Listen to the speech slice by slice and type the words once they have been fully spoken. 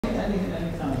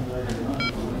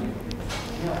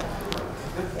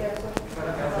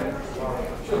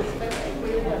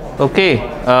Okay,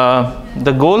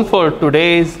 the goal for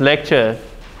today's lecture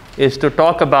is to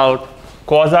talk about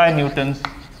Quasi Newton's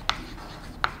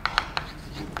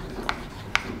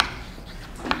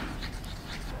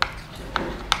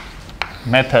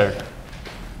method,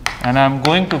 and I'm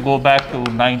going to go back to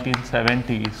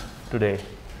 1970s today.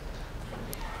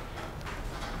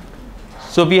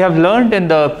 So we have learned in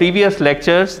the previous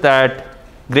lectures that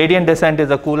gradient descent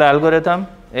is a cool algorithm.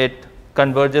 It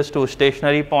converges to a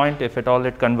stationary point if at all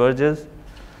it converges.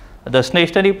 The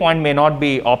stationary point may not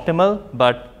be optimal,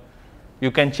 but you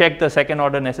can check the second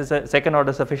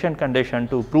order sufficient condition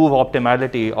to prove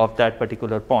optimality of that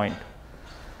particular point.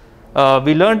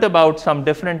 We learned about some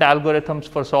different algorithms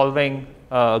for solving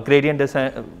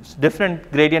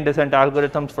different gradient descent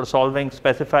algorithms for solving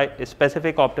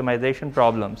specific optimization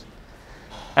problems.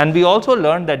 And we also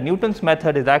learned that Newton's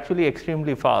method is actually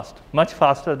extremely fast, much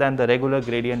faster than the regular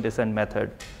gradient descent method.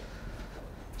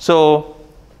 So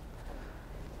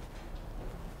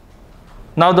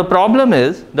now the problem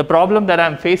that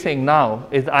I'm facing now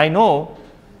is I know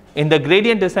in the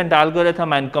gradient descent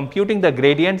algorithm I'm computing the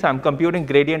gradients. I'm computing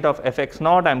gradient of fx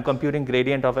naught, I'm computing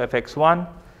gradient of fx1,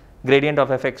 gradient of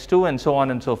fx2, and so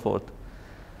on and so forth.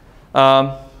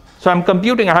 So I'm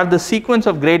computing, I have the sequence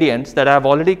of gradients that I have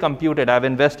already computed. I've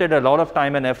invested a lot of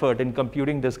time and effort in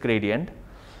computing this gradient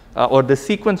or the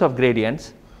sequence of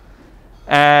gradients,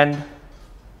 and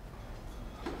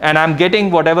I'm getting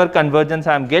whatever convergence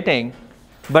I'm getting,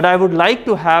 but I would like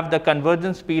to have the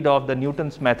convergence speed of the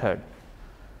Newton's method.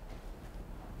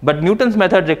 But Newton's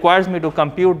method requires me to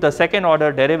compute the second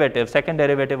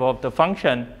derivative of the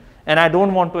function, and I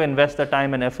don't want to invest the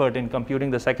time and effort in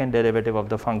computing the second derivative of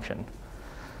the function.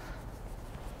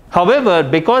 However,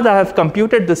 because I have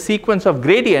computed the sequence of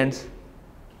gradients,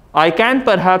 I can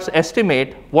perhaps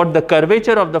estimate what the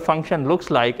curvature of the function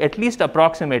looks like, at least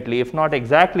approximately. If not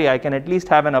exactly, I can at least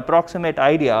have an approximate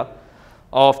idea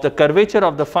of the curvature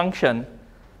of the function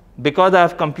because I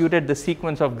have computed the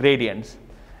sequence of gradients.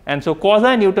 And so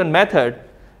Quasi-Newton method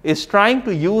is trying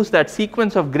to use that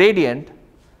sequence of gradient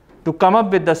to come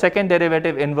up with the second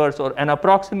derivative inverse or an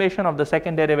approximation of the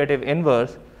second derivative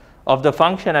inverse of the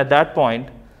function at that point,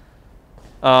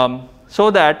 so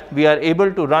that we are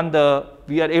able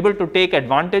to take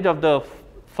advantage of the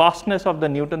fastness of the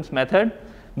Newton's method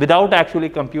without actually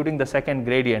computing the second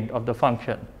gradient of the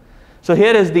function. So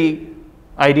here is the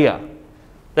idea.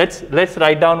 Let's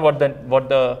write down what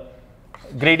the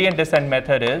gradient descent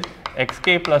method is.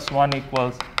 Xk plus 1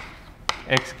 equals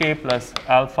xk plus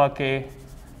alpha k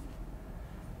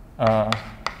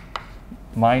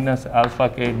minus alpha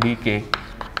k dk,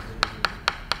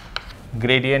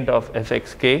 gradient of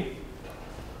fxk,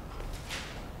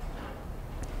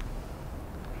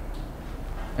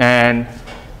 and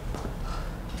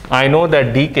I know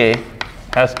that dk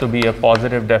has to be a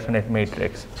positive definite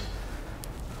matrix.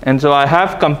 And so I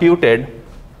have computed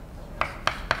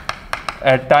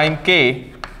at time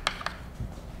k,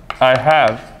 I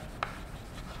have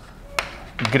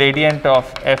gradient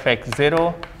of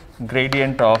fx0,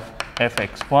 gradient of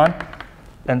fx1,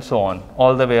 and so on,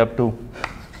 all the way up to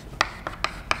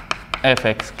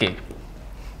fxk.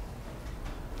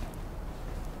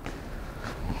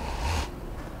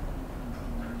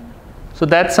 So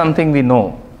that's something we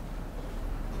know.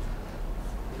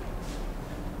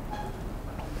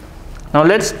 Now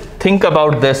let's think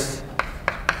about this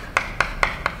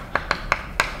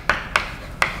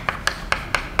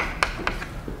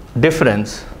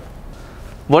difference.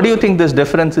 What do you think this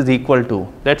difference is equal to?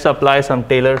 Let's apply some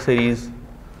Taylor series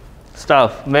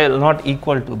stuff. Well, not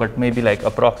equal to, but maybe like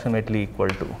approximately equal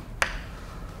to.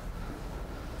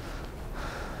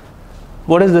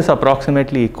 What is this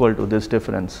approximately equal to, this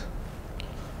difference?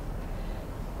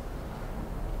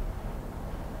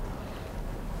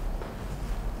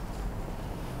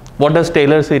 What does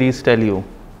Taylor series tell you?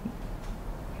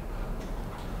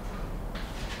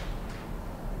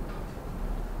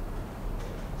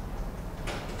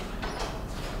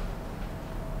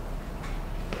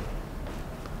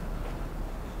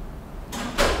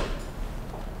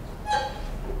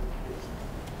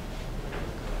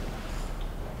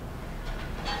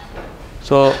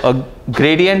 So a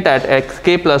gradient at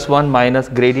xk plus 1 minus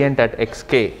gradient at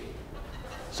xk.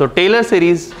 So Taylor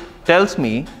series tells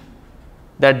me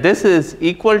that this is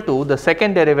equal to the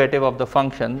second derivative of the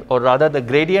function, or rather the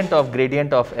gradient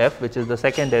of f, which is the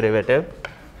second derivative,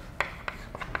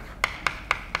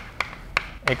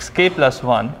 xk plus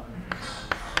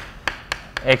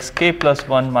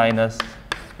 1 minus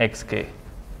xk.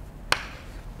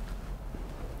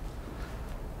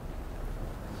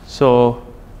 So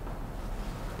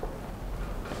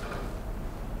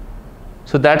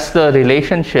that's the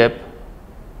relationship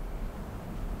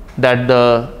that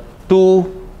the two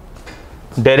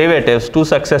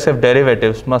successive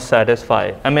derivatives must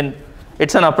satisfy. I mean,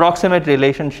 it's an approximate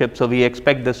relationship, so we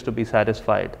expect this to be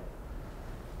satisfied.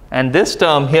 And this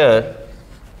term here,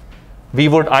 we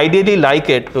would ideally like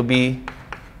it to be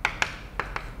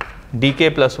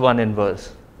dk plus 1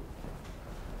 inverse.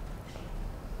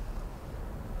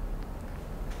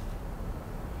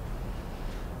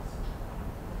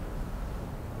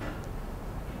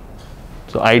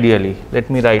 So ideally, let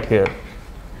me write here,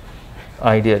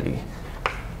 ideally.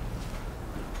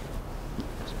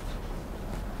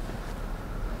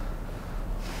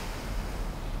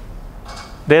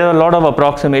 There are a lot of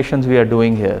approximations we are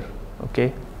doing here,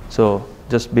 okay? So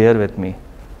just bear with me.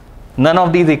 None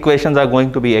of these equations are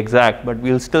going to be exact, but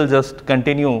we'll still just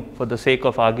continue for the sake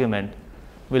of argument.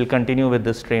 We'll continue with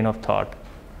this train of thought.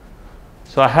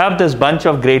 So I have this bunch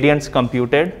of gradients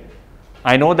computed.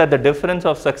 I know that the difference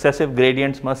of successive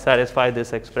gradients must satisfy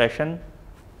this expression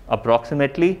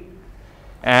approximately.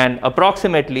 And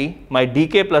approximately, my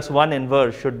dk plus 1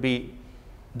 inverse should be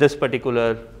this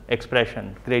particular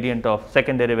expression, gradient of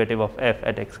second derivative of f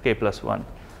at xk plus 1.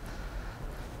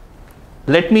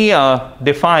 Let me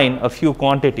define a few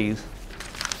quantities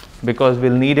because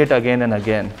we'll need it again and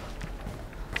again.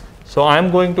 So I'm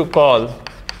going to call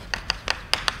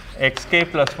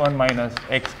xk plus 1 minus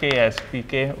xk as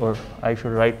pk, or I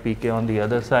should write pk on the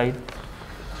other side.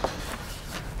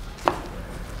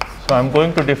 So I'm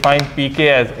going to define pk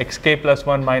as xk plus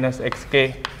 1 minus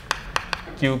xk,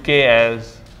 qk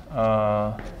as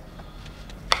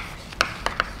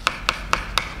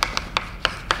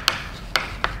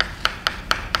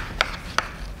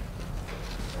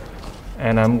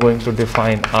and I'm going to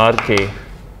define rk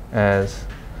as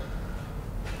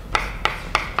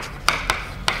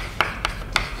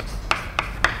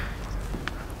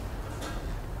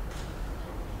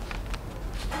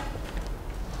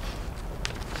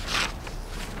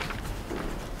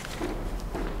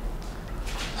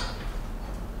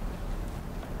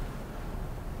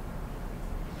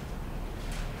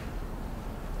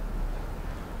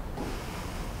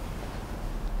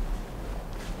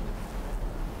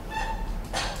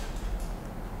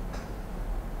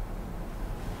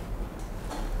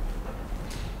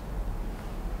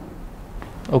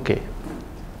okay.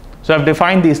 So I've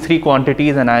defined these three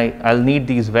quantities, and I'll need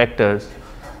these vectors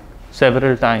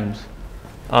several times.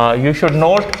 You should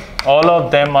note all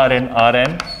of them are in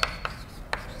Rn.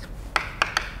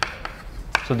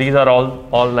 So these are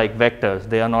all like vectors,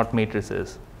 they are not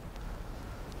matrices.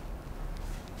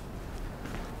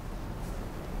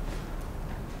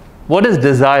 What is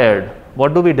desired?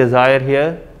 What do we desire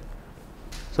here?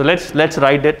 So let's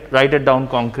write it down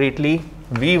concretely.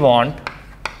 We want,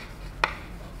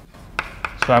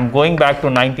 so I'm going back to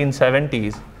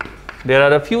 1970s. There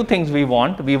are a few things we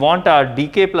want. We want our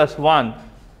dk plus 1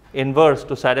 inverse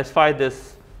to satisfy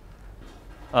this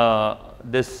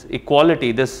this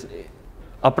equality, this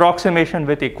approximation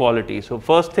with equality. So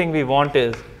first thing we want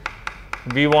is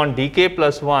we want dk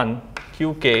plus 1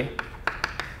 qk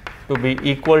to be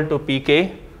equal to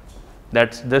pk.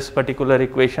 That's this particular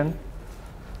equation.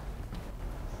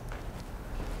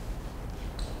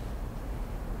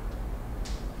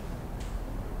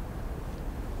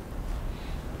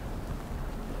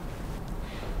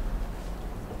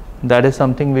 That is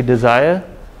something we desire.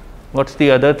 What's the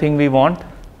other thing we want?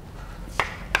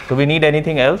 Do we need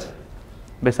anything else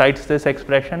besides this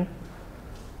expression?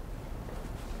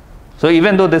 So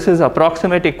even though this is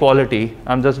approximate equality,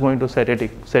 I'm just going to set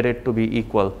it to be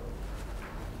equal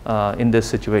in this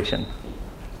situation.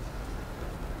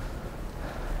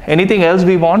 Anything else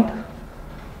we want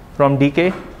from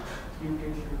dk? Qk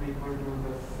should be equal to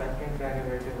the second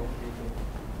derivative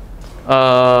of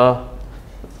pk.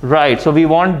 Right, so we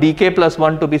want dk plus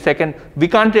 1 to be second. We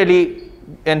can't really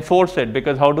enforce it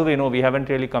because how do we know? We haven't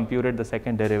really computed the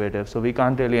second derivative, so we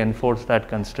can't really enforce that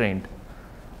constraint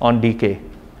on dk.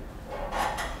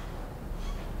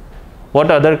 What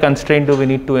other constraint do we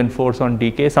need to enforce on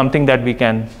dk? Something that we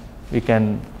can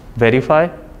verify.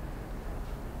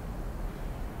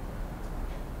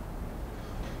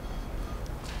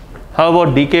 How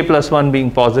about dk plus 1 being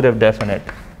positive definite?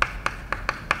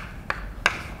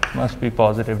 Must be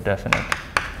positive definite,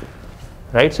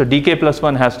 right? So dk plus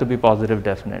 1 has to be positive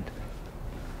definite.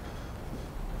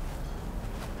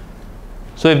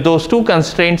 So if those two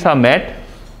constraints are met,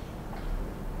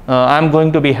 I'm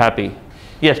going to be happy.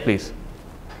 Yes, please.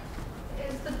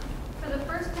 For the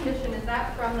first condition, is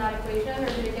that from that equation, or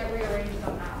did it get rearranged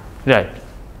somehow? Right.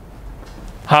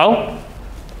 How?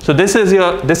 So this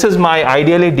is my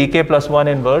ideally dk plus 1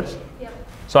 inverse. Yep.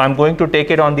 So I'm going to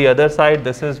take it on the other side.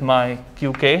 This is my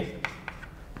qk.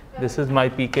 This is my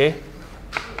pk.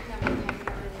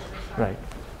 Right.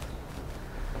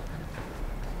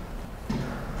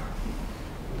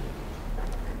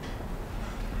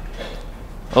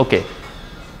 Okay.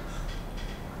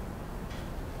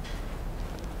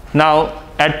 Now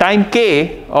at time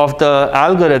k of the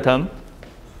algorithm,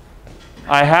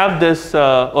 I have this,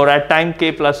 or at time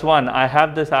k plus 1, I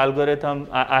have this algorithm.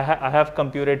 I have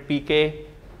computed pk,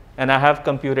 and I have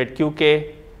computed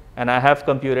qk, and I have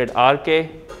computed rk,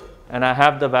 and I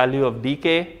have the value of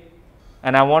dk,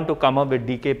 and I want to come up with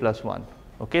dk plus 1.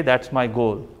 Okay, that's my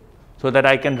goal, so that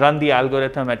I can run the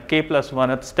algorithm at k plus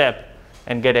 1th step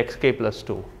and get xk plus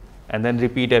 2, and then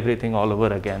repeat everything all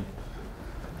over again.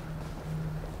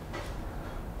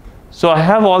 So I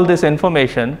have all this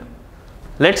information.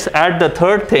 Let's add the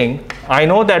third thing. I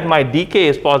know that my dk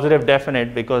is positive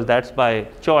definite because that's by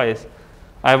choice.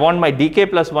 I want my dk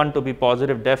plus 1 to be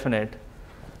positive definite.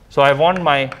 So I want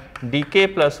my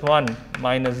dk plus 1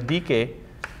 minus dk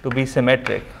to be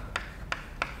symmetric.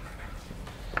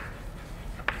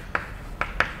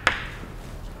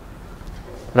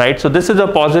 Right? So this is a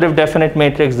positive definite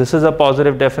matrix. This is a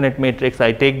positive definite matrix.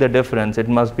 I take the difference. It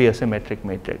must be a symmetric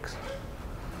matrix.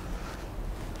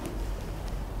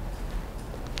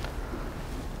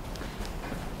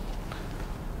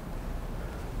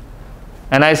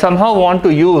 And I somehow want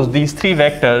to use these three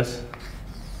vectors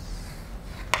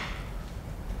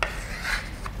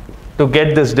to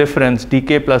get this difference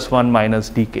dk plus 1 minus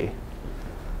dk.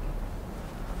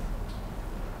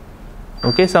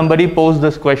 Okay, somebody posed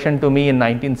this question to me in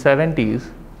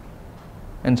 1970s,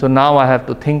 and so now I have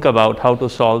to think about how to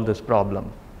solve this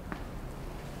problem.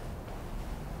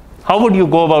 How would you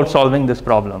go about solving this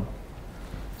problem?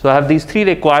 So I have these three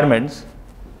requirements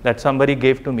that somebody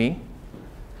gave to me,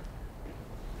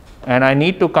 and I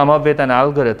need to come up with an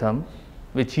algorithm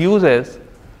which uses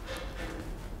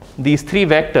these three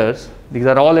vectors. These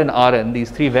are all in Rn,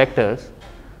 these three vectors,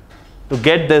 to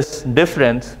get this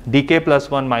difference dk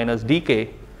plus 1 minus dk.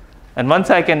 And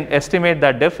once I can estimate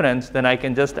that difference, then I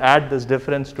can just add this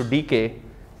difference to dk,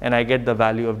 and I get the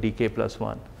value of dk plus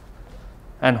 1.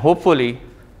 And hopefully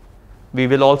we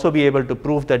will also be able to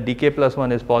prove that dk plus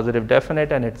 1 is positive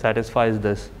definite and it satisfies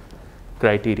this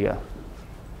criteria.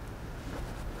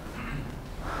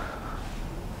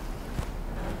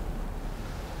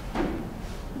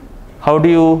 How would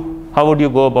you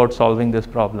go about solving this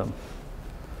problem?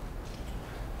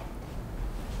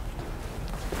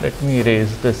 Let me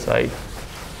erase this side.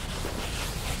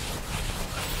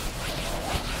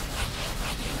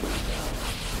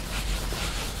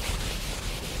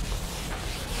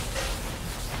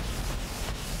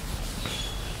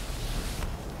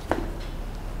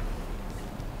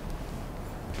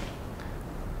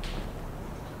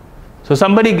 So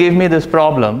somebody gave me this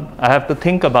problem. I have to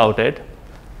think about it.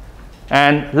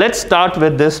 And let's start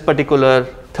with this particular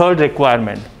third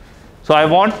requirement. So I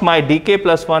want my dk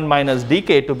plus 1 minus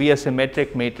dk to be a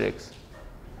symmetric matrix.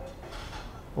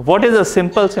 What is a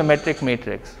simple symmetric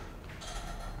matrix?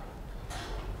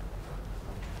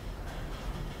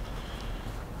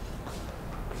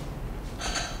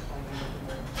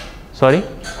 Sorry?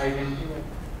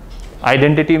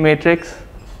 Identity matrix.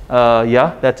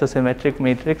 Yeah, that's a symmetric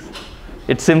matrix.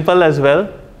 It's simple as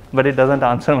well, but it doesn't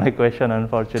answer my question,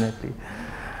 unfortunately.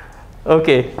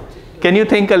 Okay, can you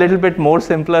think a little bit more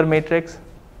simpler matrix?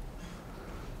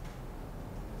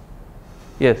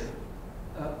 Yes.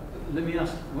 Let me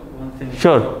ask one thing.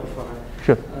 Sure.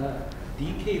 Sure.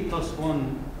 dk plus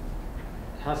 1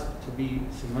 has to be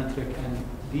symmetric, and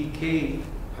dk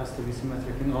has to be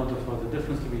symmetric in order for the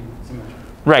difference to be symmetric.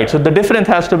 Right, so the difference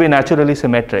has to be naturally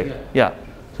symmetric. Yeah.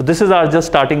 So this is our just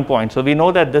starting point. So we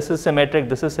know that this is symmetric,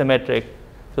 this is symmetric.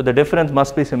 So the difference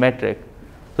must be symmetric.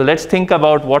 So let's think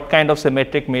about what kind of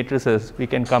symmetric matrices we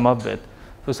can come up with.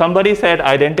 So somebody said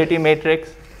identity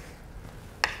matrix.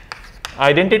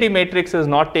 Identity matrix is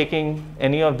not taking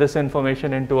any of this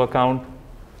information into account.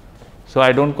 So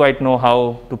I don't quite know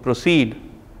how to proceed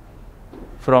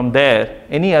from there.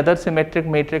 Any other symmetric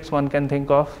matrix one can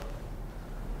think of?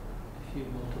 If you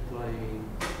multiply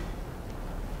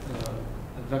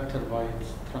a vector by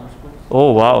its transpose.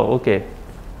 Oh, wow, okay.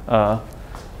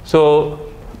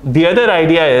 So the other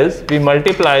idea is we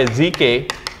multiply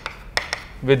zk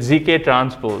with zk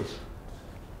transpose.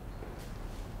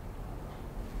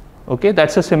 Okay,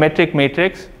 that's a symmetric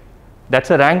matrix. That's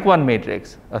a rank 1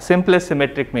 matrix, a simplest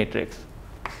symmetric matrix.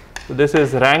 So this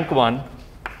is rank 1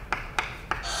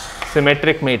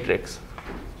 symmetric matrix.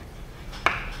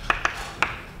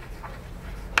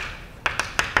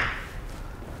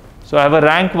 So I have a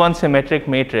rank 1 symmetric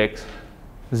matrix,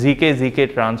 ZK,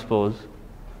 ZK transpose.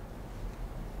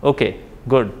 Okay,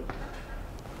 good.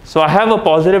 So I have a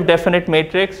positive definite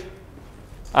matrix.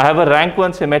 I have a rank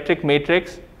 1 symmetric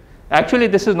matrix. Actually,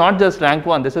 this is not just rank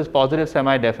 1, this is positive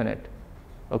semi-definite.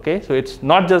 Okay, so it's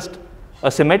not just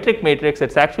a symmetric matrix,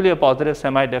 it's actually a positive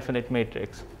semi-definite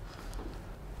matrix.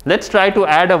 Let's try to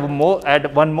add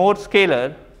one more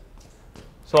scalar.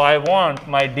 So I want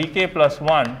my dk plus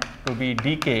 1 to be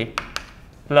dk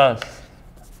plus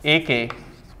ak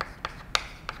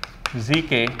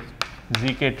zk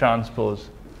zk transpose,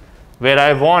 where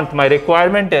I want, my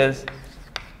requirement is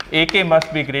ak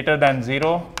must be greater than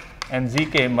 0 and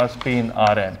zk must be in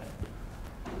Rn.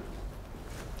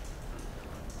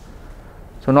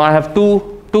 So now I have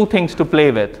two things to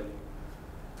play with.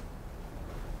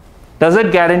 Does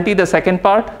it guarantee the second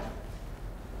part?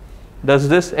 Does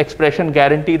this expression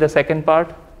guarantee the second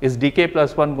part? Is dk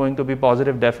plus 1 going to be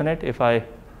positive definite if I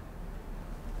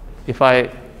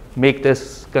make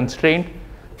this constraint?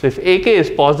 So if ak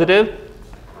is positive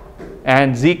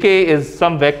and zk is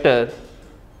some vector,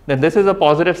 then this is a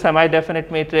positive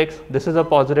semi-definite matrix, this is a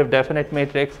positive definite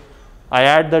matrix. I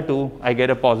add the two, I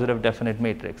get a positive definite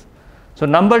matrix. So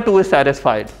number 2 is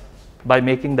satisfied by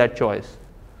making that choice.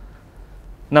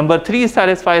 Number 3 is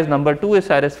satisfied, number 2 is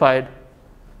satisfied.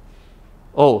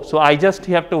 Oh, so I just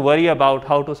have to worry about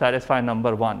how to satisfy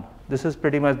number 1. This is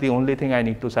pretty much the only thing I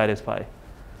need to satisfy.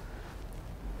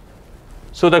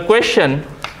 So the question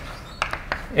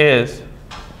is,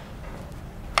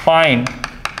 find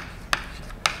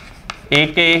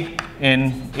ak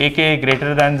in ak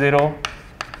greater than 0,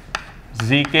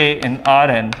 zk in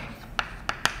Rn,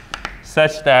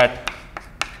 such that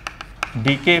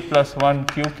dk plus 1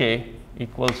 qk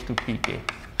equals to pk.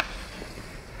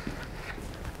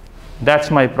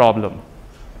 That's my problem.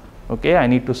 Okay, I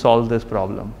need to solve this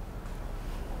problem.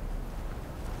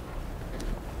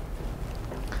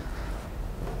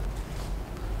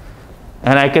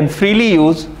 And I can freely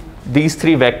use these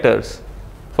 3 vectors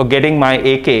for getting my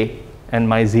ak and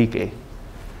my zk.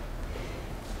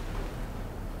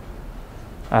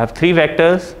 I have 3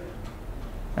 vectors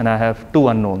and I have 2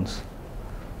 unknowns.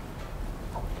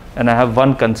 And I have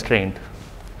 1 constraint.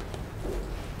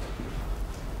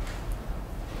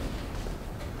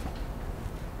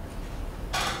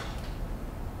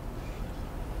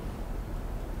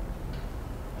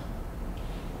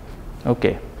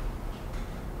 Okay.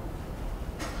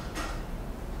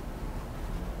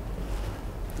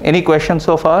 Any questions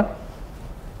so far?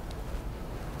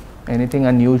 Anything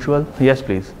unusual? Yes,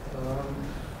 please.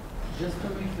 Just to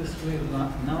make this clear,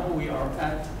 now we are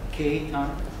at k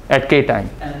time. At k time.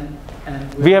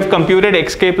 And we have computed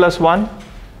xk plus 1.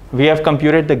 We have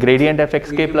computed the gradient of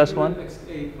xk plus 1.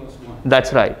 Xk plus 1.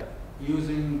 That's right.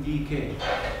 Using dk.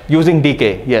 Using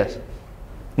dk, yes.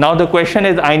 Now the question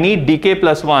is, I need dk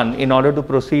plus 1 in order to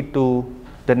proceed to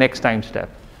the next time step.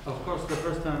 Of course, the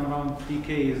first time around, dk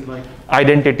is like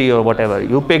identity or whatever.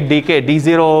 You pick dk.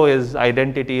 D0 is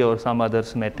identity or some other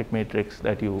symmetric matrix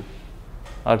that you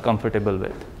are comfortable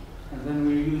with. And then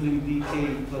we're using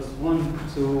dk plus 1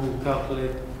 to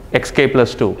calculate xk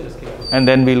plus 2. And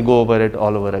then we'll go over it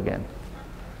all over again.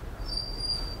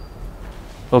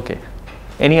 Okay.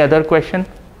 Any other question?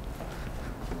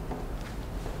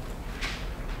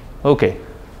 Okay.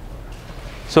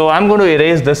 So I'm going to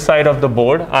erase this side of the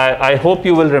board. I hope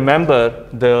you will remember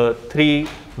the 3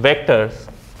 vectors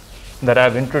that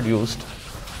I've introduced.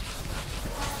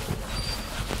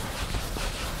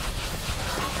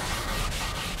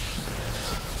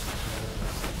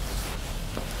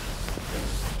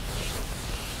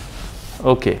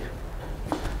 Okay.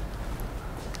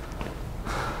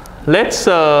 Let's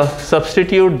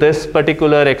substitute this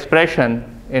particular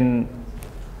expression in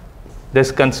this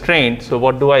constraint. So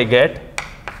what do I get?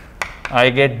 I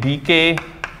get dk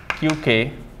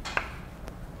qk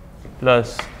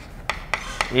plus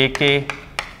ak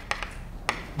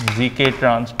zk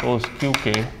transpose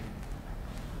qk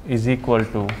is equal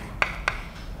to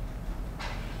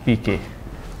pk.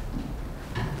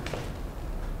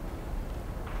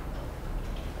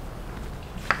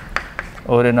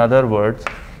 Or in other words,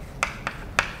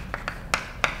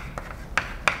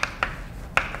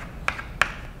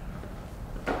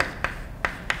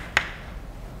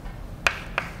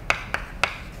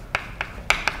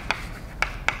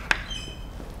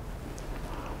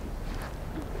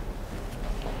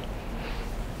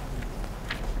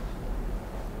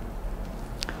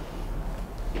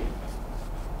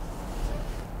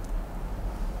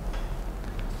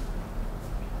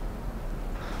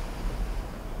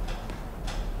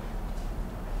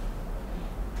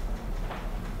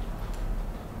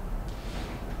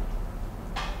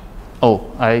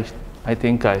 I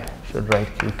think I should write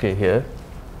qk here.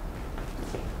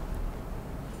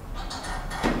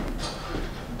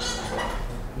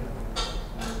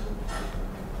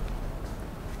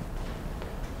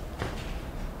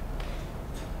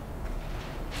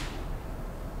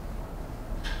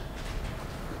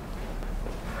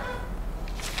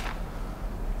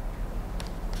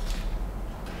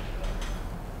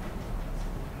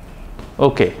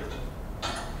 Okay.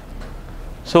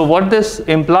 So what this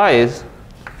implies,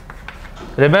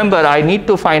 remember I need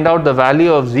to find out the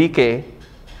value of zk,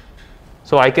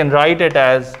 so I can write it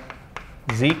as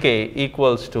zk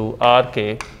equals to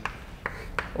rk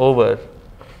over,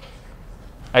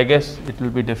 I guess it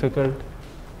will be difficult.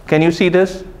 Can you see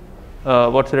this?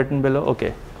 What's written below?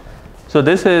 Okay. So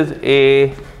this is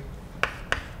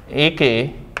ak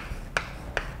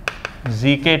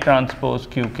zk transpose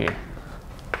qk.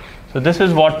 So this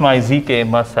is what my zk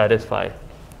must satisfy.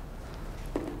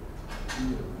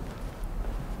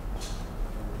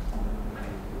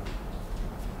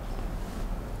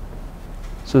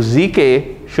 So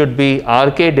zk should be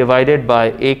rk divided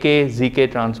by ak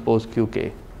zk transpose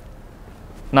qk.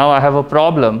 Now I have a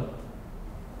problem.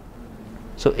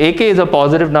 So ak is a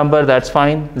positive number, that's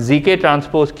fine. Zk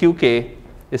transpose qk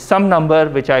is some number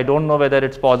which I don't know whether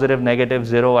it's positive, negative,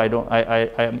 0.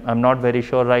 I'm not very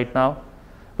sure right now.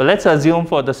 But let's assume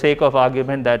for the sake of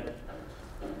argument that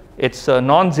it's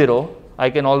non-zero. I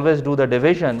can always do the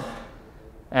division,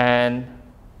 and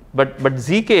but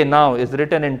zk now is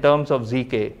written in terms of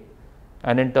zk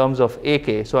and in terms of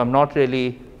ak. So I'm not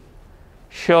really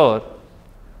sure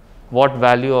what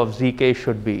value of zk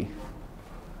should be.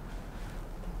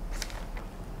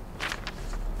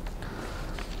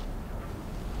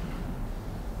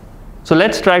 So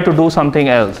let's try to do something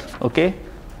else. Okay.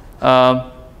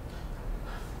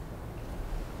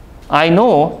 I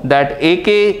know that ak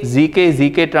zk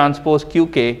zk transpose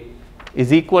qk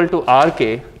is equal to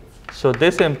rk. So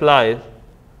this implies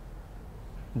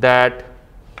that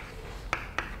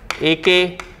ak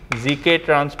zk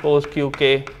transpose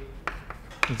qk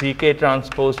zk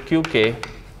transpose qk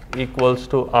equals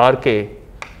to rk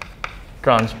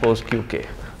transpose qk.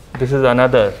 This is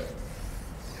another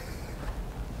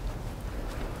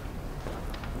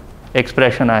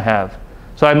expression I have.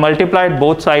 So I multiplied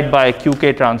both sides by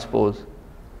qk transpose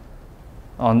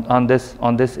in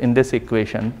this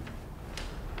equation.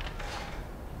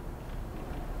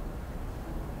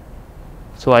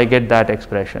 So I get that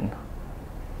expression.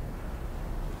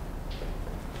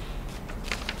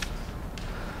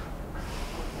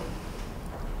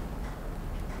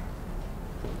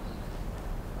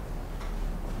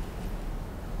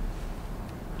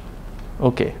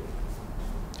 Okay.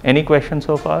 Any questions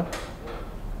so far?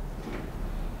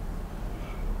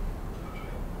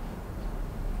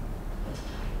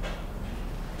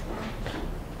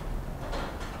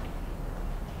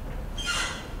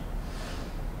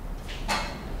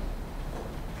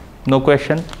 No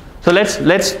question? So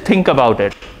let's think about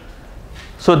it.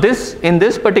 So in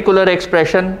this particular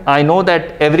expression, I know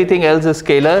that everything else is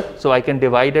scalar, so I can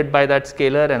divide it by that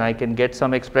scalar and I can get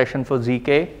some expression for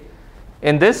zk.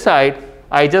 In this side,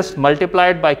 I just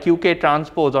multiplied by qk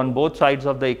transpose on both sides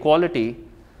of the equality.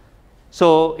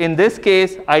 So in this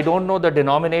case, I don't know the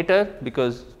denominator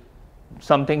because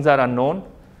some things are unknown.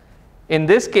 In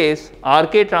this case,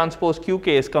 rk transpose qk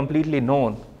is completely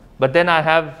known. But then I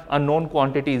have unknown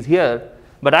quantities here.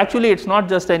 But actually, it's not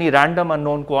just any random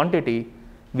unknown quantity.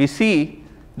 We see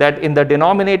that in the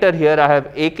denominator here, I have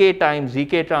ak times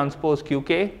zk transpose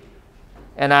qk,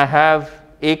 and I have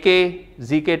ak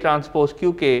zk transpose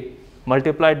qk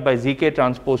multiplied by zk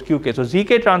transpose qk. So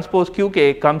zk transpose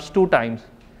qk comes 2 times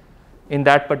in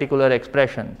that particular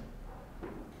expression.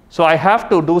 So I have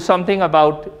to do something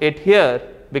about it here,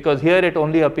 because here it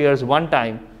only appears 1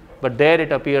 time, but there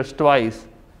it appears twice.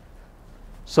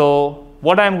 So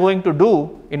what I'm going to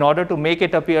do in order to make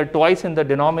it appear twice in the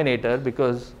denominator,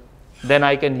 because then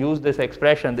I can use this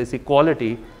expression, this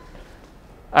equality,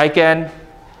 I can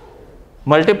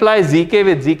multiply zk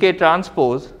with zk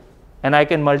transpose and I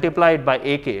can multiply it by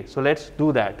ak. So let's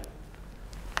do that.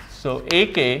 So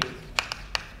ak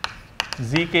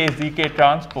zk zk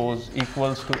transpose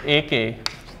equals to ak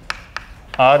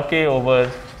rk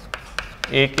over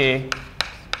ak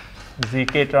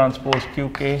zk transpose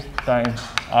qk times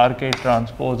rk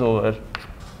transpose over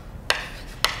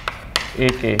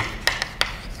ak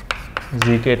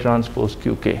zk transpose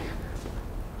qk.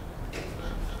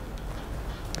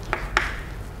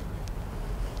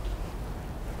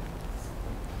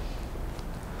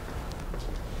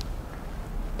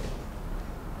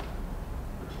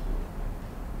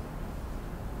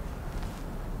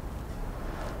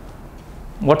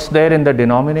 What's there in the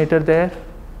denominator there?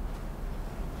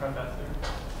 Professor,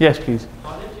 Yes, please.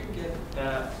 how did you get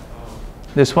that?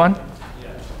 This one?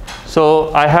 Yeah.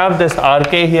 So I have this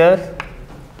RK here.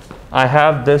 I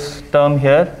have this term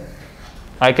here.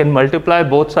 I can multiply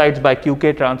both sides by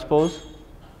QK transpose.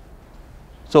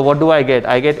 So what do I get?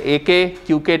 I get AK,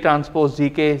 QK transpose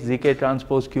ZK, ZK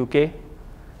transpose QK.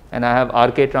 And I have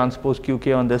RK transpose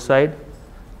QK on this side.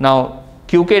 Now,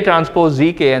 QK transpose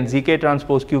ZK and ZK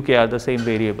transpose QK are the same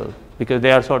variable because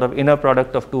they are sort of inner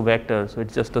product of two vectors. So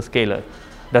it's just a scalar.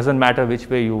 Doesn't matter which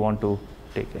way you want to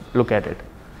take it, look at it.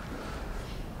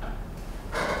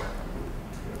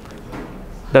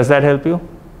 Does that help you?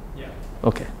 Yeah.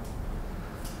 Okay.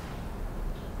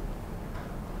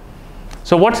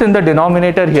 So what's in the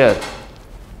denominator here?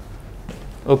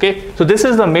 Okay, so this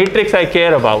is the matrix I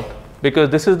care about because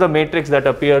this is the matrix that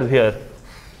appears here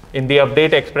in the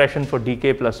update expression for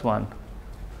dk plus 1.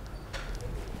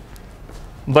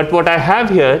 But what I have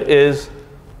here is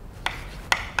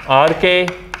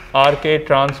RK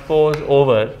transpose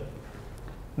over.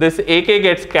 This AK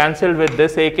gets cancelled with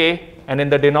this AK, and in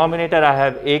the denominator I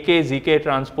have AK ZK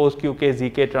transpose QK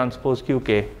ZK transpose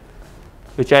QK,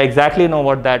 which I exactly know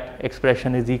what that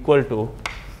expression is equal to.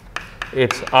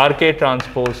 It's RK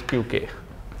transpose QK.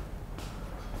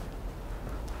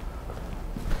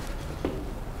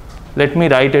 Let me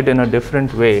write it in a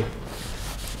different way.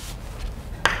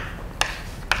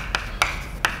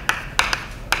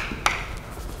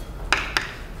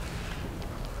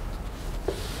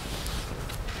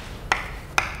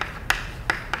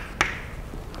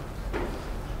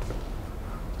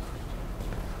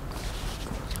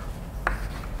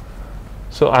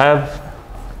 So I have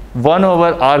 1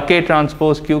 over RK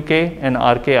transpose QK and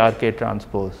RK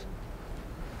transpose.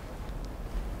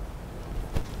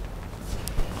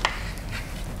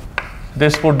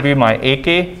 This would be my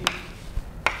AK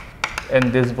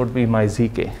and this would be my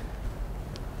ZK.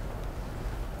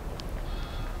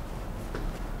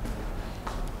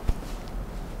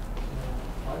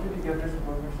 How did you get this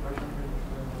above expression?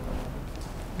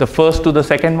 The first to the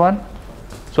second one.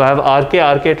 So I have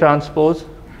RK transpose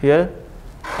here.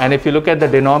 And if you look at the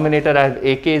denominator, I have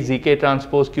AK ZK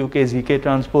transpose QK ZK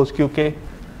transpose QK,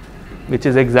 which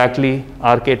is exactly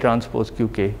RK transpose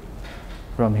QK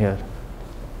from here.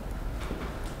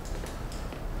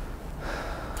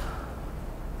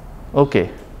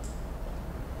 Okay.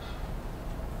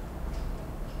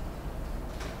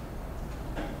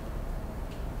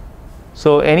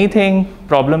 So anything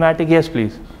problematic? Yes,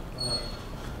 please.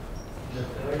 The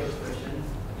third expression,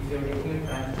 if you are taking a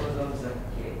transpose of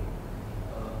ZK,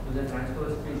 will the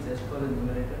transpose be just for the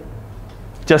numerator?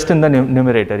 Just in the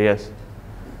numerator, yes.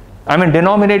 I mean,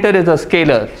 denominator is a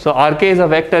scalar. So RK is a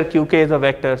vector, QK is a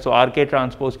vector. So RK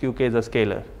transpose QK is a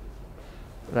scalar,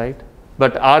 right?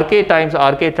 But RK times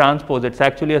RK transpose, it's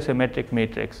actually a symmetric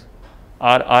matrix,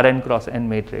 Rn cross n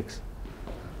matrix.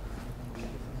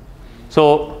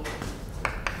 So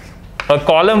a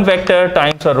column vector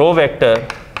times a row vector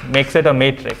makes it a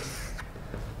matrix.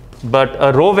 But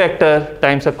a row vector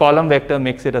times a column vector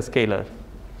makes it a scalar.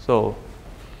 So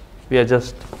we are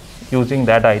just using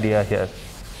that idea here.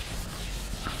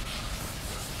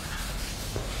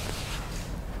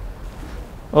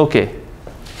 Okay.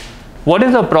 What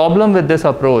is the problem with this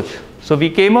approach? So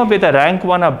we came up with a rank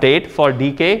 1 update for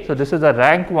dk. So this is a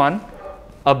rank 1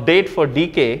 update for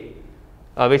dk,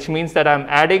 which means that I'm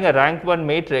adding a rank 1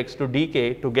 matrix to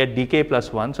dk to get dk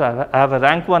plus 1. So I have a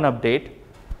rank 1 update,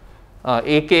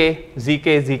 AK,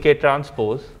 ZK, ZK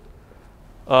transpose.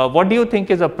 What do you think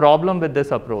is a problem with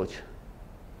this approach?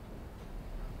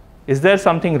 Is there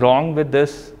something wrong with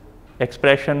this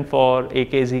expression for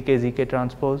AK, ZK, ZK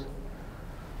transpose?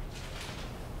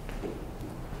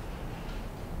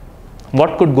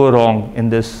 What could go wrong in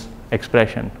this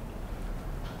expression?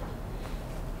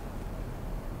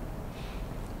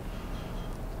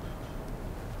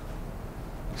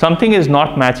 Something is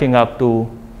not matching up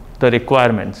to the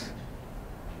requirements.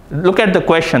 Look at the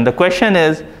question. The question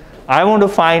is, I want to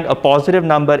find a positive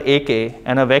number AK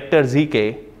and a vector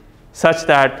ZK such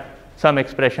that some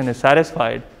expression is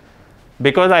satisfied.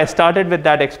 Because I started with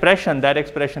that expression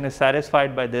is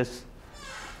satisfied by this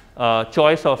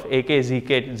choice of AK,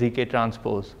 ZK, ZK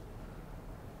transpose.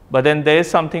 But then there is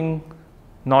something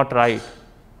not right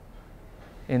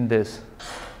in this.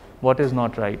 What is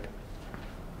not right?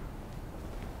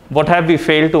 What have we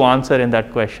failed to answer in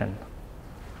that question?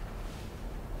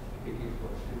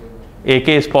 AK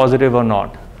is positive or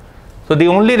not. So the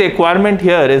only requirement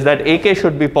here is that AK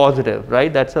should be positive,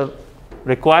 right? That's a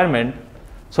requirement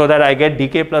so that I get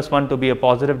dk plus 1 to be a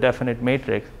positive definite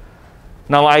matrix.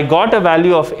 Now I got a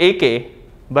value of AK,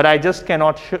 but I just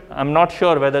cannot, I'm not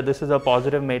sure whether this is a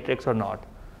positive matrix or not.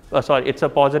 Sorry, it's a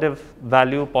positive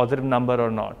value, positive number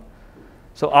or not.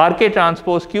 So RK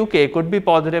transpose QK could be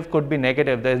positive, could be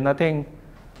negative. There's nothing,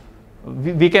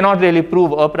 we cannot really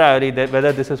prove a priori that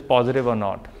whether this is positive or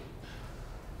not.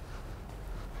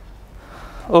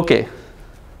 Okay.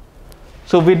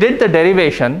 So we did the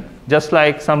derivation, just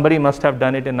like somebody must have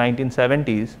done it in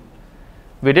 1970s.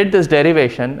 We did this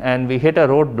derivation and we hit a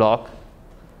roadblock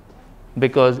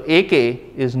because AK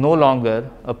is no longer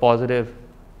a positive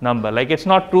number. Like, it's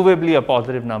not provably a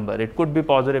positive number. It could be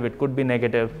positive, it could be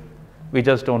negative. We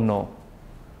just don't know.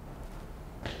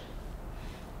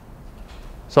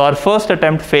 So our first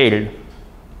attempt failed.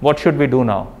 What should we do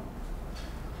now?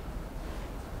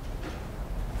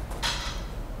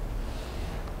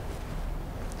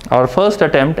 Our first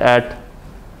attempt at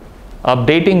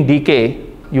updating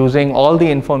DK using all the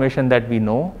information that we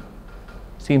know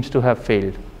seems to have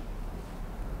failed.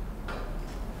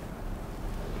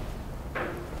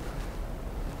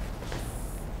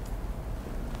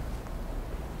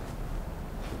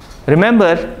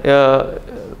 Remember,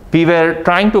 we were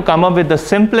trying to come up with the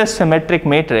simplest symmetric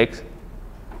matrix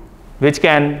which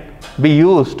can be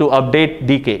used to update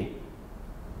DK.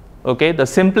 Okay, the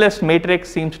simplest matrix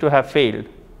seems to have failed.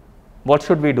 What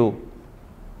should we do?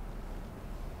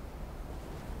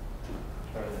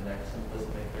 Try the next simplest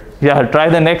matrix. Yeah, try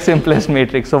the next simplest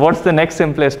matrix. So what's the next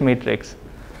simplest matrix?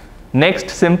 Next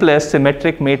simplest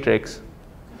symmetric matrix,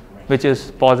 which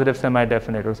is positive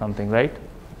semi-definite or something, right?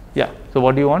 Yeah. So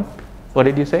what do you want? What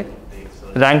did you say?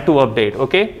 Rank 2 update.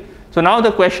 Okay. So now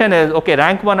the question is, okay,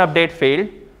 rank 1 update failed.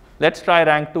 Let's try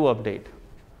rank 2 update.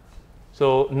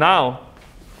 So now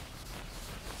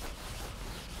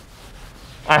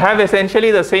I have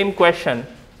essentially the same question,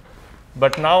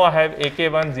 but now I have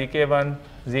AK1, ZK1,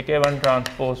 ZK1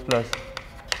 transpose plus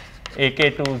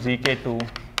AK2, ZK2,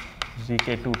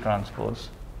 ZK2 transpose.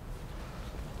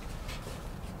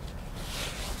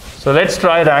 So let's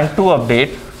try rank 2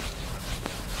 update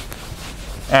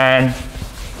and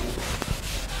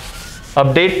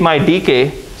update my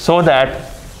DK so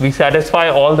that we satisfy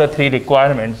all the 3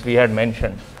 requirements we had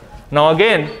mentioned. Now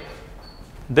again,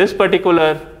 this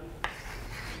particular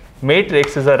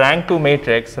matrix is a rank 2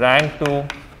 matrix, rank 2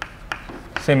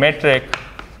 symmetric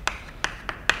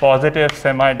positive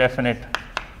semi-definite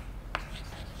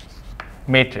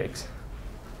matrix.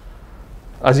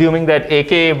 Assuming that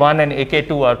AK1 and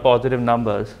AK2 are positive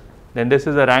numbers, then this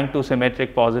is a rank 2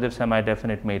 symmetric positive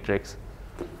semi-definite matrix.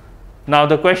 Now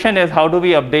the question is, how do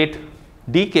we update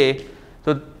DK?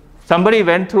 So somebody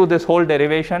went through this whole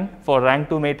derivation for rank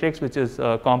 2 matrix, which is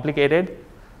complicated,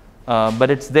 but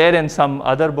it's there in some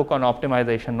other book on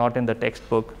optimization, not in the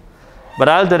textbook. But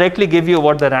I'll directly give you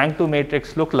what the rank 2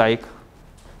 matrix look like.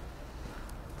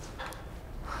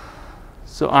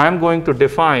 So I'm going to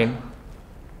define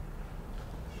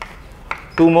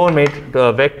 2 more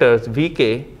vectors,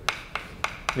 Vk,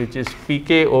 which is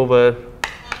Pk over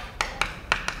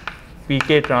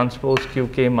Pk transpose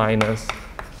Qk minus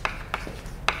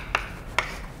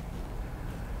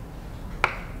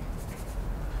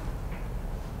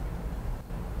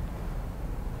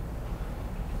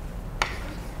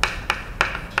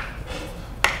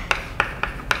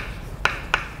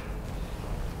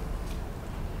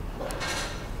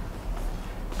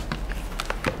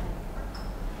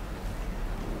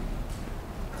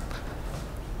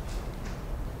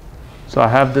So I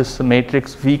have this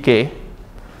matrix Vk.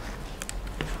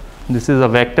 This is a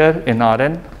vector in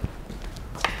Rn.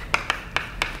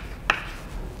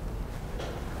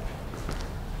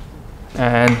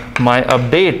 And my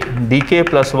update dk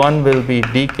plus 1 will be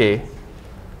dk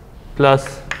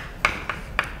plus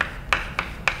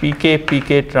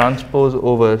pk transpose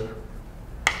over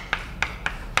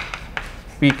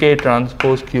pk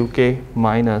transpose qk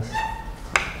minus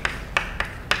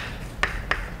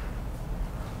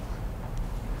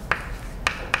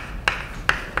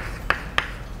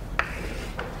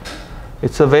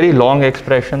It's a very long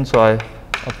expression, so I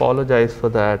apologize for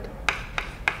that.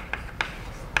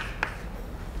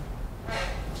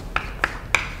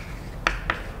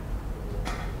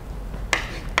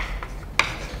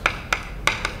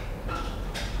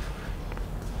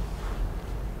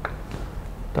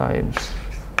 Times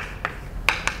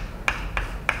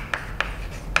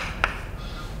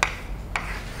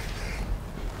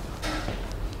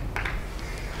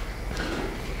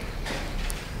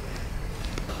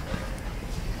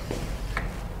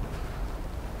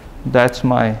that's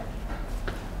my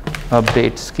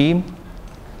update scheme,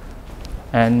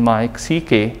 and my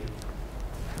CK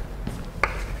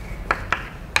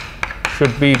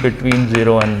should be between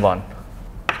 0 and 1.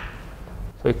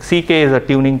 So Ck is a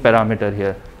tuning parameter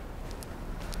here.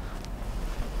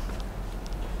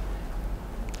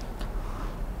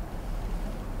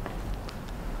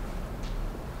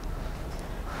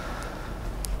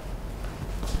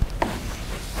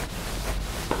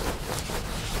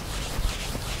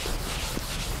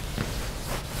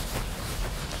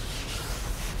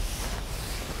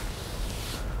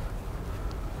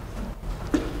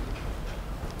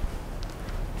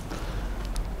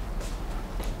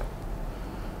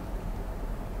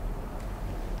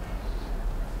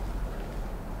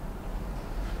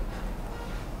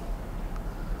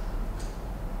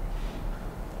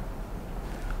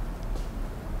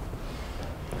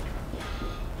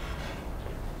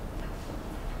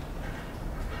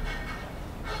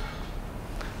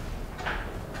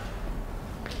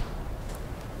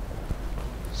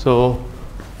 So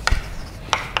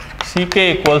Ck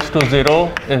equals to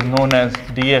 0 is known as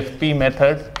DFP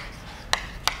method.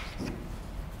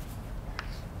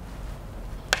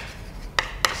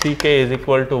 Ck is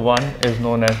equal to 1 is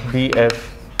known as BFGS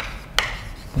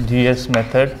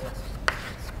method,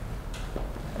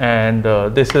 and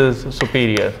this is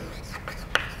superior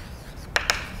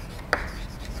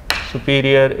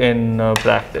in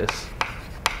practice.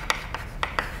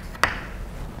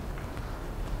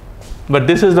 But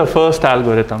this is the first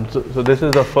algorithm. So this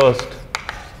is the first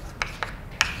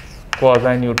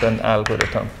Quasi Newton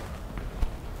algorithm.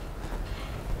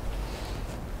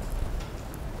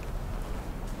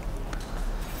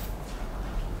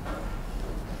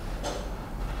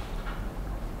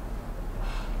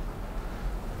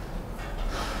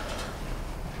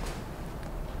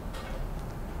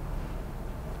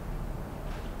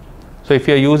 So if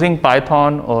you're using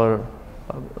Python or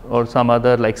some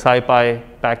other like SciPy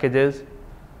packages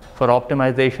for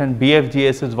optimization,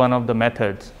 BFGS is one of the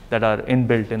methods that are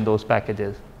inbuilt in those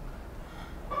packages.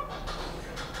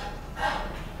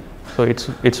 So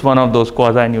it's one of those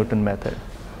Quasi Newton methods.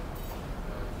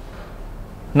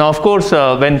 Now of course,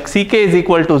 when Ck is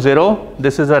equal to 0,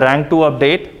 this is a rank 2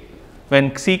 update.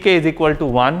 When Ck is equal to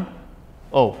 1,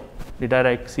 oh, did I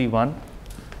write C1?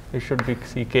 It should be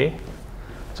Ck.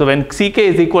 So when Ck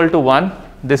is equal to 1,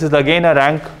 this is again a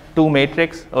rank 2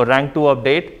 matrix or rank 2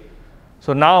 update.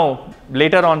 So now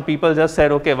later on people just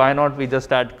said, okay, why not we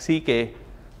just add Ck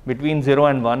between 0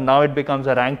 and 1. Now it becomes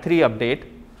a rank 3 update,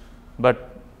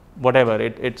 but whatever,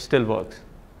 it still works.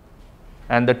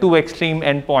 And the two extreme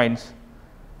endpoints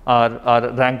are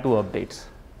rank 2 updates.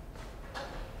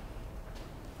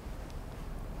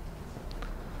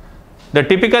 The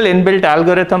typical inbuilt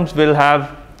algorithms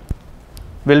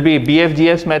will be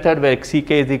BFGS method where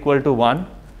Ck is equal to 1.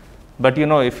 But you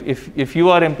know, if you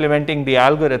are implementing the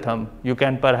algorithm, you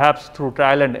can perhaps through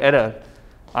trial and error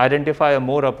identify a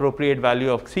more appropriate value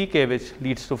of Ck, which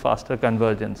leads to faster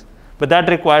convergence. But that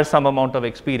requires some amount of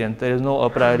experience. There is no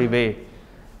a priori way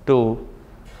to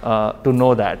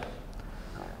know that.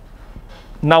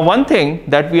 Now one thing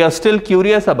that we are still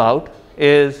curious about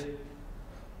is,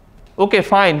 okay,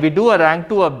 fine, we do a rank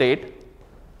 2 update,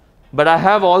 but I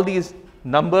have all these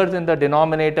numbers in the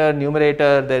denominator,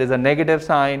 numerator, there is a negative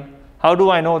sign. How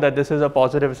do I know that this is a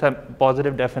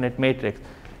positive definite matrix?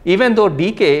 Even though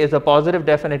dk is a positive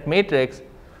definite matrix,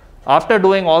 after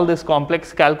doing all this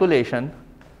complex calculation,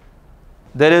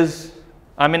 there is,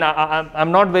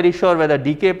 I'm not very sure whether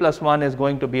dk plus 1 is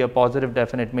going to be a positive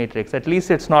definite matrix. At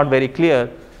least it's not very clear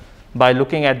by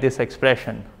looking at this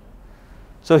expression.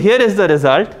 So here is the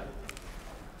result,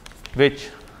 which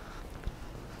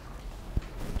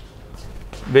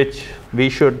we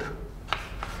should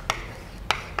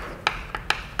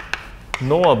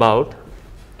know about.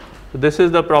 So this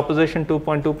is the proposition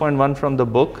 2.2.1 from the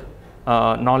book,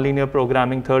 Nonlinear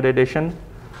Programming, 3rd edition.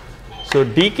 So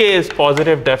dk is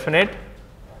positive definite,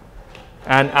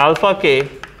 and alpha k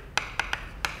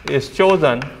is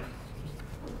chosen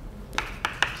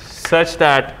such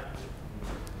that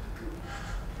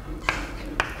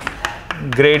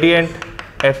gradient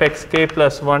fxk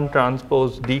plus 1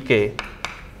 transpose dk,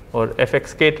 or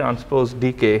fxk transpose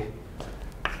dk,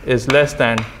 is less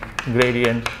than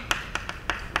gradient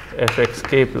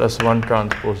fxk plus 1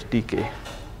 transpose dk.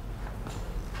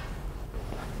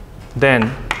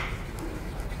 Then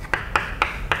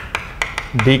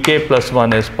dk plus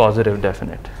 1 is positive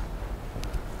definite.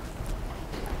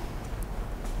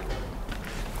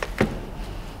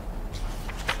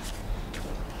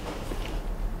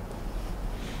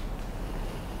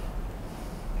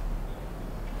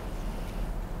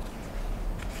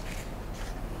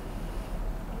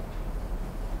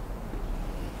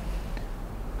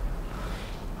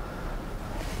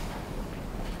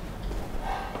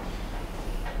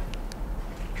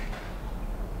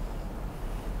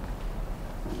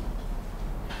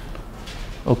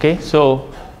 Okay,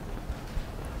 so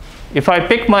if I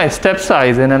pick my step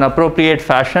size in an appropriate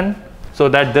fashion so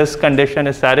that this condition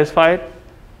is satisfied,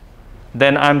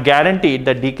 then I'm guaranteed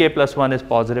that dk plus 1 is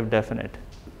positive definite,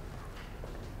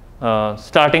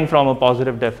 starting from a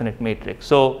positive definite matrix.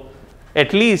 So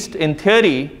at least in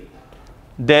theory,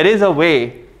 there is a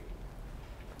way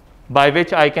by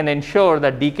which I can ensure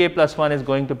that dk plus 1 is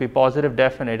going to be positive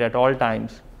definite at all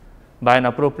times by an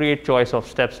appropriate choice of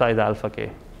step size alpha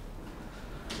k.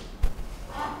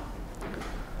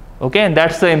 Okay, and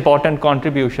that's the important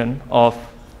contribution of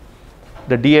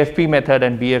the DFP method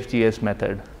and BFGS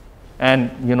method, and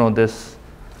you know this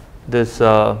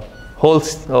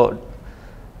whole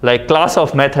like class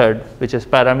of method which is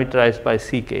parameterized by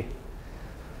CK.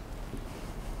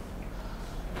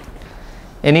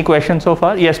 Any questions so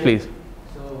far? Yes, please.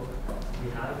 So we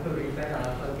have to refine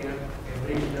alpha k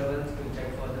every interval to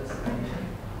check for this condition.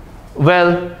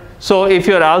 Well, so if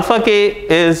your alpha k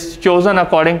is chosen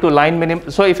according to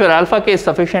so if your alpha k is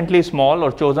sufficiently small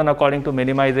or chosen according to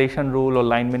minimization rule or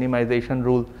line minimization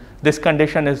rule, this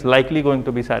condition is likely going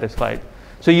to be satisfied.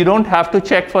 So you don't have to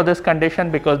check for this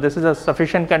condition because this is a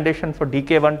sufficient condition for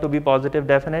dk1 to be positive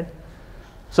definite.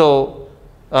 So,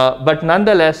 but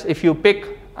nonetheless, if you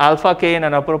pick alpha k in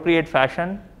an appropriate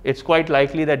fashion, it's quite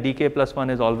likely that dk plus 1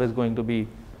 is always going to be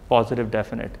positive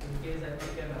definite. In case I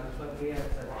pick an alpha k at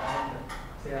such time,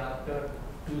 say after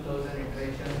 2000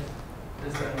 iterations,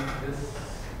 this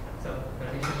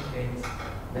condition changes.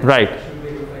 Right. I should be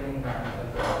refining the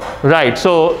alpha k. Right.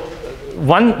 So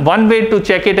one way to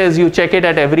check it is you check it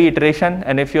at every iteration,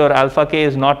 and if your alpha k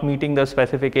is not meeting the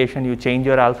specification, you change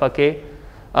your alpha k.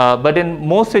 But in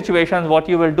most situations, what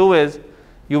you will do is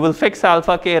you will fix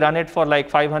alpha k, run it for like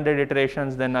 500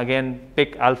 iterations, then again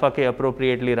pick alpha k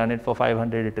appropriately, run it for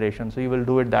 500 iterations. So you will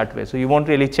do it that way. So you won't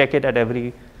really check it at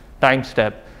every time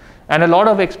step. And a lot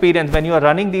of experience, when you are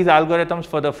running these algorithms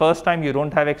for the first time, you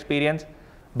don't have experience.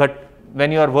 But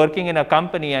when you are working in a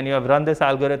company and you have run this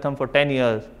algorithm for 10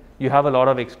 years, you have a lot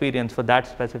of experience for that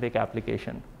specific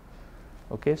application.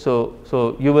 Okay, so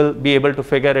you will be able to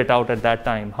figure it out at that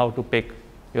time, how to pick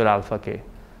your alpha k.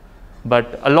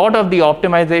 But a lot of the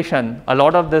optimization, a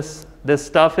lot of this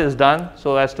stuff is done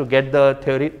so as to get the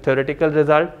theoretical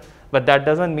result, but that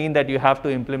doesn't mean that you have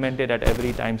to implement it at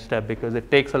every time step because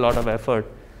it takes a lot of effort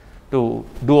to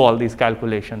do all these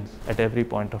calculations at every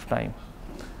point of time.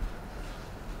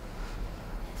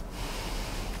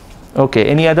 Okay,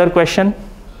 any other question?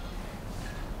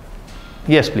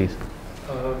 Yes, please.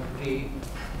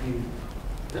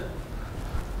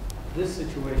 This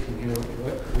situation here,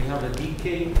 we have a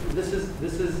dk. This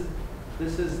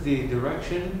is the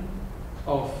direction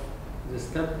of the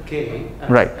step k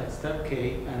at step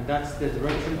k, and that's the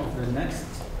direction of the next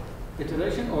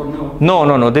iteration, or no?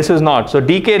 No. This is not. So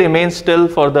dk remains still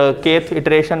for the kth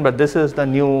iteration, but this is the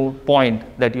new point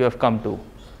that you have come to.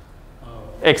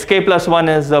 Xk plus 1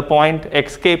 is the point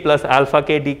xk plus alpha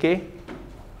k dk.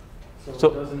 So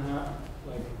it doesn't have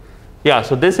like. Yeah.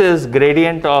 So this is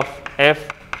gradient of f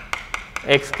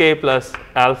xk plus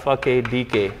alpha k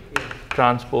dk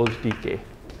transpose dk.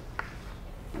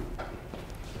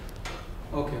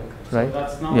 Okay. Right? So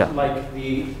that's not like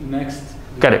the next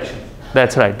direction. Correct.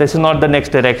 That's right. This is not the next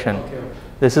direction. Okay.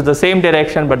 This is the same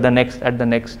direction, but at the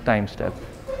next time step.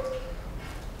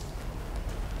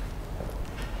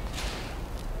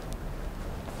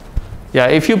 Yeah,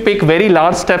 if you pick very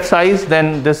large step size,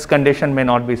 then this condition may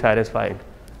not be satisfied.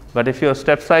 But if your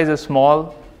step size is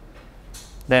small,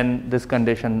 then this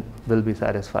condition will be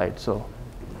satisfied. So,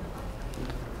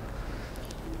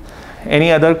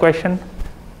 any other question?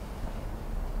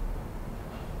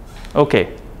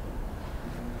 Okay.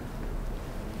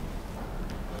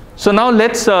 So now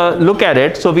let's look at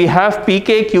it. So we have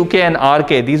pk, qk, and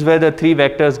rk. These were the three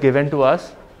vectors given to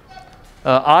us.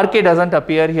 Rk doesn't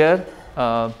appear here.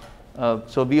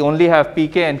 So we only have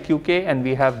pk and qk, and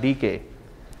we have dk.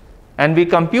 And we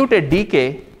computed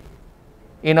dk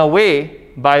in a way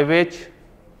by which,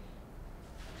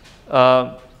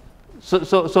 so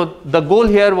the goal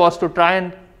here was to try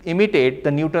and imitate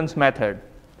the Newton's method.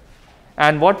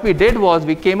 And what we did was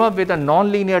we came up with a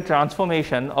nonlinear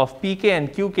transformation of pk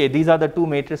and qk. These are the two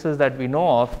matrices that we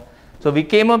know of. So we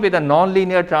came up with a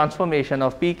nonlinear transformation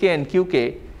of pk and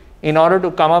qk in order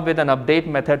to come up with an update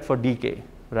method for dk,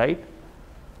 right?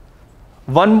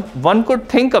 One could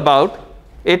think about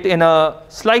it in a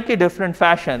slightly different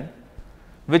fashion,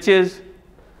 which is,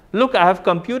 look, I have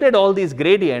computed all these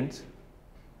gradients,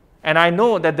 and I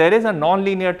know that there is a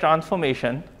nonlinear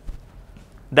transformation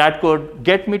that could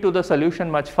get me to the solution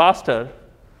much faster.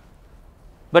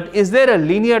 But is there a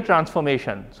linear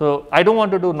transformation? So I don't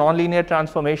want to do nonlinear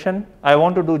transformation. I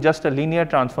want to do just a linear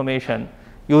transformation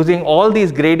using all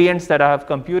these gradients that I have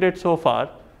computed so far,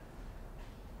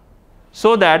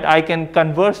 so that I can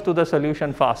converge to the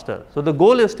solution faster. So the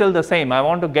goal is still the same. I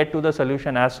want to get to the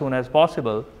solution as soon as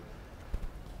possible.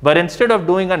 But instead of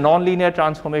doing a nonlinear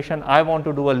transformation, I want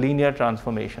to do a linear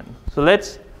transformation. So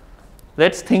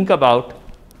let's think about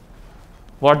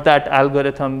what that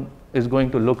algorithm is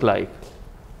going to look like.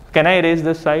 Can I erase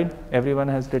this side? Everyone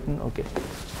has written? Okay.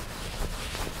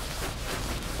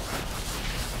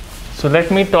 So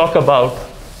let me talk about,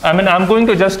 I'm going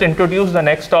to just introduce the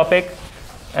next topic,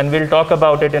 and we'll talk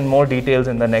about it in more details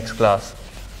in the next class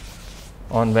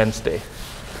on Wednesday.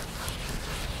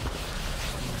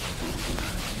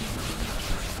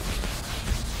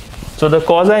 So the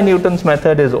Quasi Newton's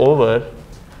method is over.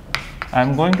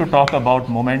 I'm going to talk about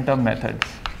momentum methods.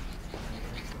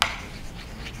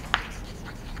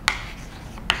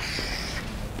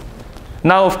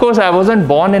 Now, of course, I wasn't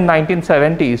born in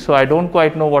 1970s, so I don't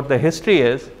quite know what the history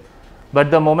is,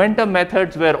 but the momentum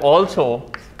methods were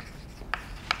also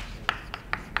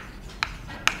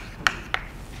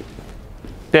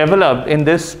developed in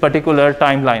this particular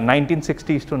timeline,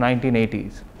 1960s to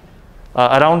 1980s,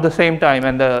 around the same time,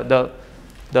 and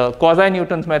the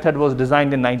Quasi-Newton's method was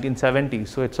designed in 1970s,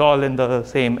 so it's all in the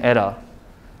same era.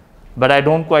 But I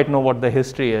don't quite know what the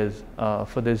history is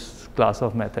for this class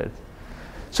of methods.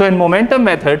 So in momentum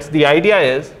methods, the idea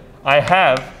is I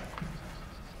have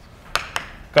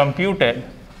computed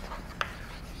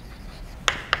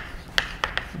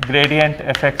gradient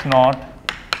fx naught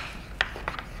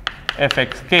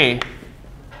fxk,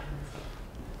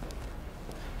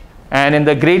 and in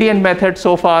the gradient method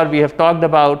so far we have talked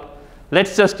about,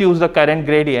 let's just use the current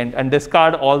gradient and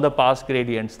discard all the past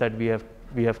gradients that we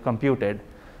have computed.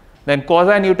 Then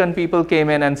Quasi-Newton people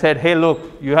came in and said, hey, look,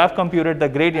 you have computed the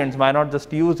gradients, why not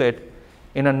just use it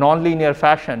in a nonlinear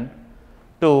fashion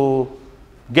to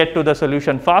get to the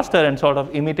solution faster and sort of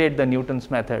imitate the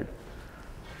Newton's method.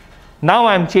 Now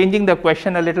I'm changing the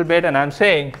question a little bit and I'm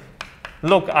saying,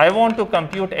 look, I want to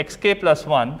compute xk plus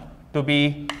 1 to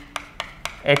be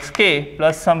xk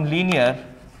plus some linear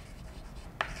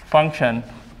function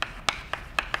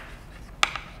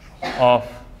of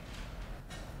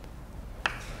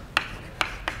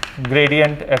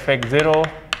gradient fx0,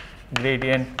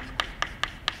 gradient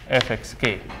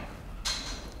fxk.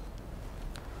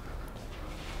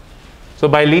 So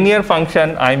by linear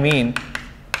function, I mean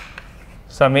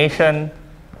summation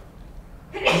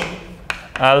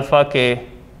alpha k.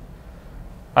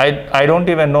 I don't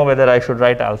even know whether I should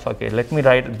write alpha k. Let me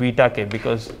write beta k,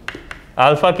 because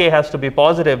alpha k has to be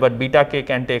positive, but beta k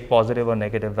can take positive or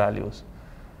negative values.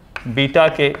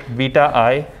 Beta k, beta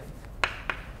I,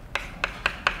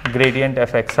 gradient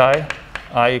fxi,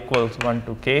 I equals 1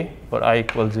 to k, or I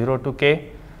equals 0 to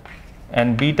k,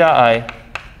 and beta I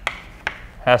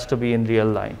has to be in real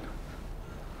line.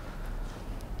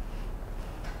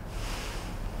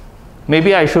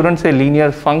 Maybe I shouldn't say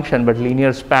linear function, but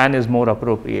linear span is more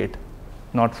appropriate,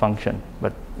 not function,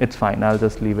 but it's fine. I'll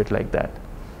just leave it like that.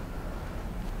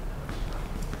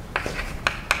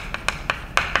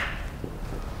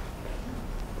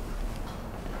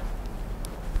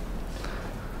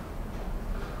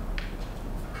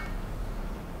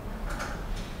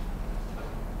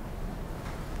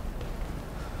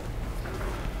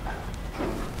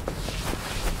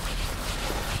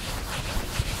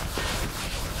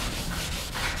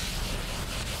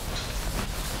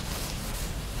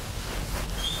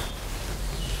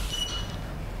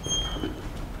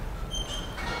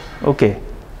 Okay.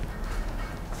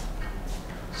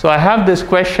 So I have this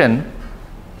question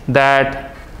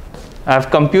that I've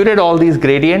computed all these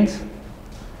gradients.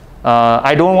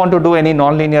 I don't want to do any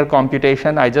nonlinear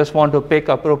computation. I just want to pick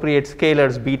appropriate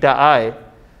scalars beta I,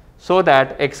 so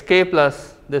that xk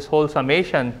plus this whole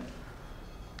summation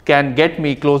can get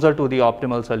me closer to the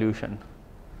optimal solution.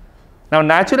 Now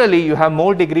naturally, you have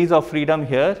more degrees of freedom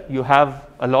here. You have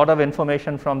a lot of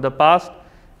information from the past,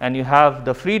 and you have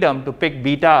the freedom to pick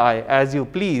beta I as you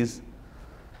please.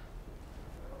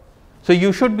 So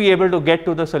you should be able to get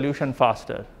to the solution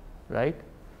faster, right?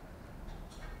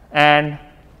 And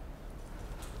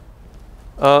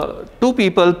two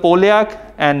people,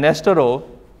 Polyak and Nesterov,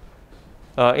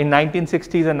 in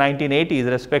 1960s and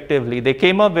 1980s respectively, they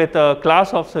came up with a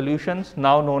class of solutions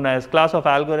now known as class of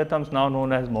algorithms now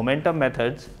known as momentum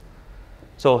methods.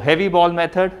 So heavy ball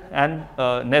method and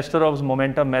Nesterov's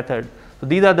momentum method. So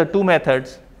these are the two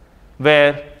methods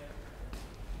where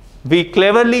we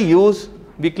cleverly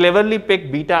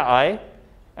pick beta I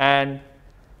and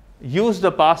use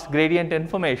the past gradient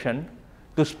information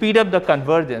to speed up the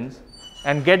convergence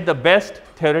and get the best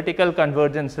theoretical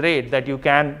convergence rate that you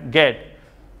can get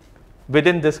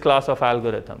within this class of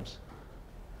algorithms.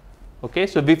 Okay,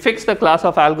 so we fixed the class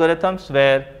of algorithms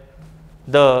where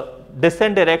the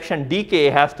descent direction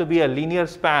dk has to be a linear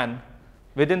span.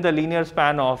 Within the linear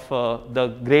span of the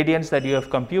gradients that you have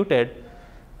computed,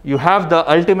 you have the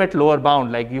ultimate lower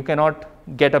bound, like you cannot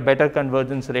get a better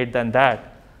convergence rate than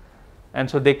that. And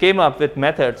so they came up with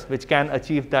methods which can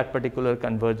achieve that particular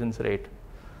convergence rate.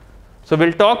 So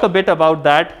we'll talk a bit about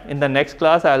that in the next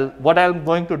class. What I'm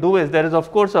going to do is, there is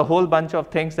of course a whole bunch of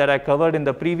things that I covered in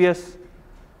the previous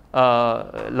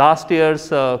last year's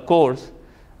course.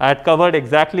 I had covered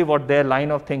exactly what their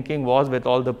line of thinking was with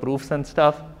all the proofs and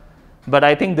stuff. But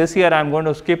I think this year I'm going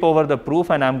to skip over the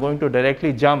proof and I'm going to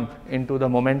directly jump into the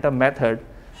momentum method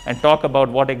and talk about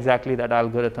what exactly that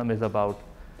algorithm is about,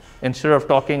 instead of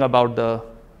talking about the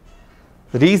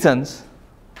reasons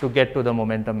to get to the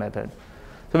momentum method.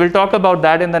 So we'll talk about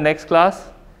that in the next class.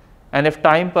 And if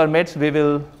time permits, we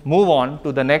will move on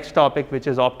to the next topic, which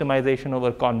is optimization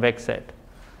over convex set.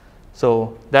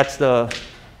 So that's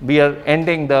we are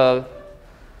ending the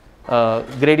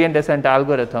gradient descent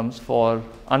algorithms for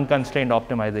unconstrained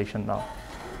optimization now.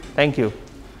 Thank you.